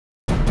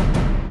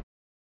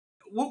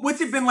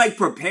what's it been like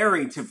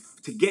preparing to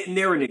get in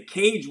there in a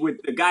cage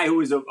with the guy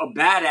who is a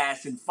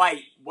badass and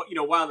fight?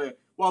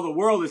 While the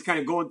world is kind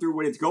of going through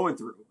what it's going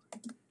through.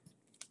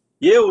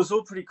 Yeah, it was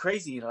all pretty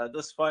crazy.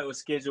 This fight was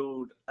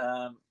scheduled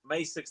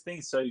May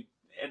 16th,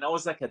 and I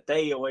was like a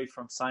day away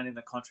from signing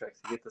the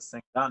contract to get this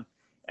thing done.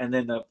 And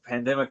then the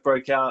pandemic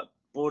broke out,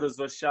 borders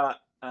were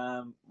shut.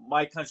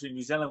 My country,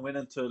 New Zealand, went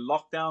into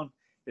lockdown.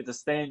 You had to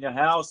stay in your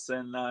house,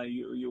 and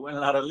you weren't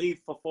allowed to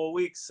leave for 4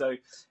 weeks. So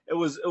it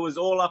was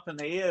all up in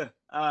the air.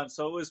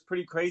 So it was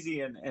pretty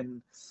crazy,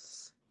 and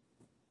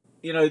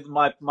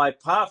my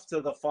path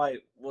to the fight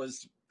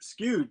was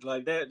skewed.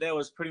 Like that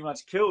was pretty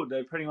much killed.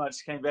 They pretty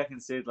much came back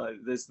and said, like,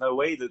 there's no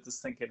way that this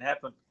thing can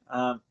happen.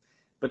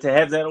 But to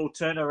have that all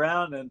turn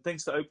around and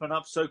things to open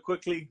up so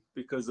quickly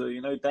because of,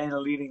 Dana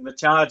leading the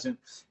charge and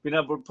being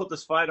able to put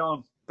this fight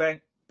on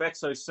back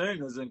so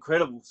soon is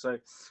incredible. So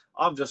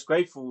I'm just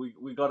grateful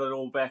we got it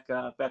all back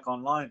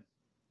online.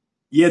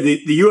 Yeah,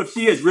 the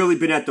UFC has really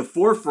been at the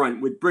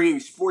forefront with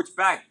bringing sports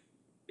back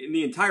in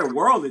the entire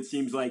world, it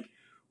seems like.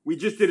 We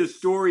just did a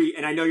story,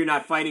 and I know you're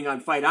not fighting on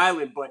Fight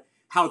Island, but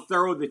how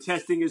thorough the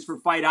testing is for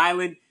Fight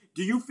Island.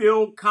 Do you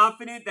feel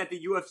confident that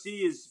the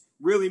UFC is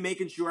really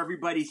making sure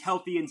everybody's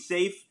healthy and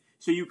safe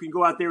so you can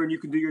go out there and you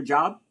can do your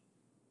job?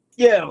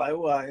 Yeah,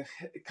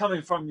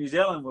 coming from New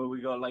Zealand where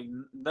we got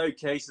no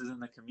cases in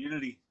the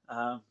community,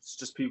 it's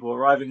just people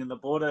arriving in the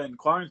border in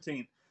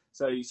quarantine.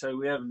 So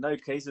we have no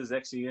cases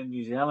actually in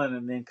New Zealand,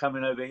 and then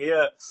coming over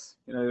here,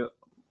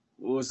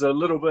 was a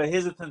little bit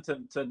hesitant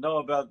to know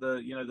about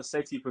the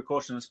safety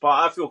precautions, but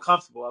I feel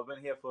comfortable. I've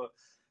been here for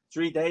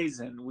 3 days,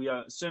 and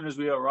as soon as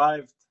we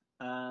arrived,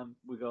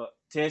 we got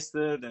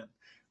tested, and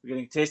we're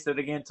getting tested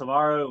again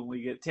tomorrow, and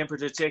we get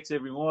temperature checks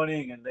every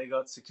morning, and they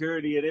got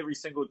security at every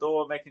single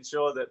door, making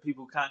sure that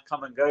people can't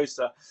come and go.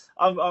 So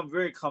I'm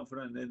very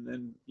confident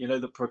in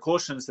the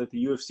precautions that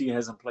the UFC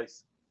has in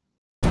place.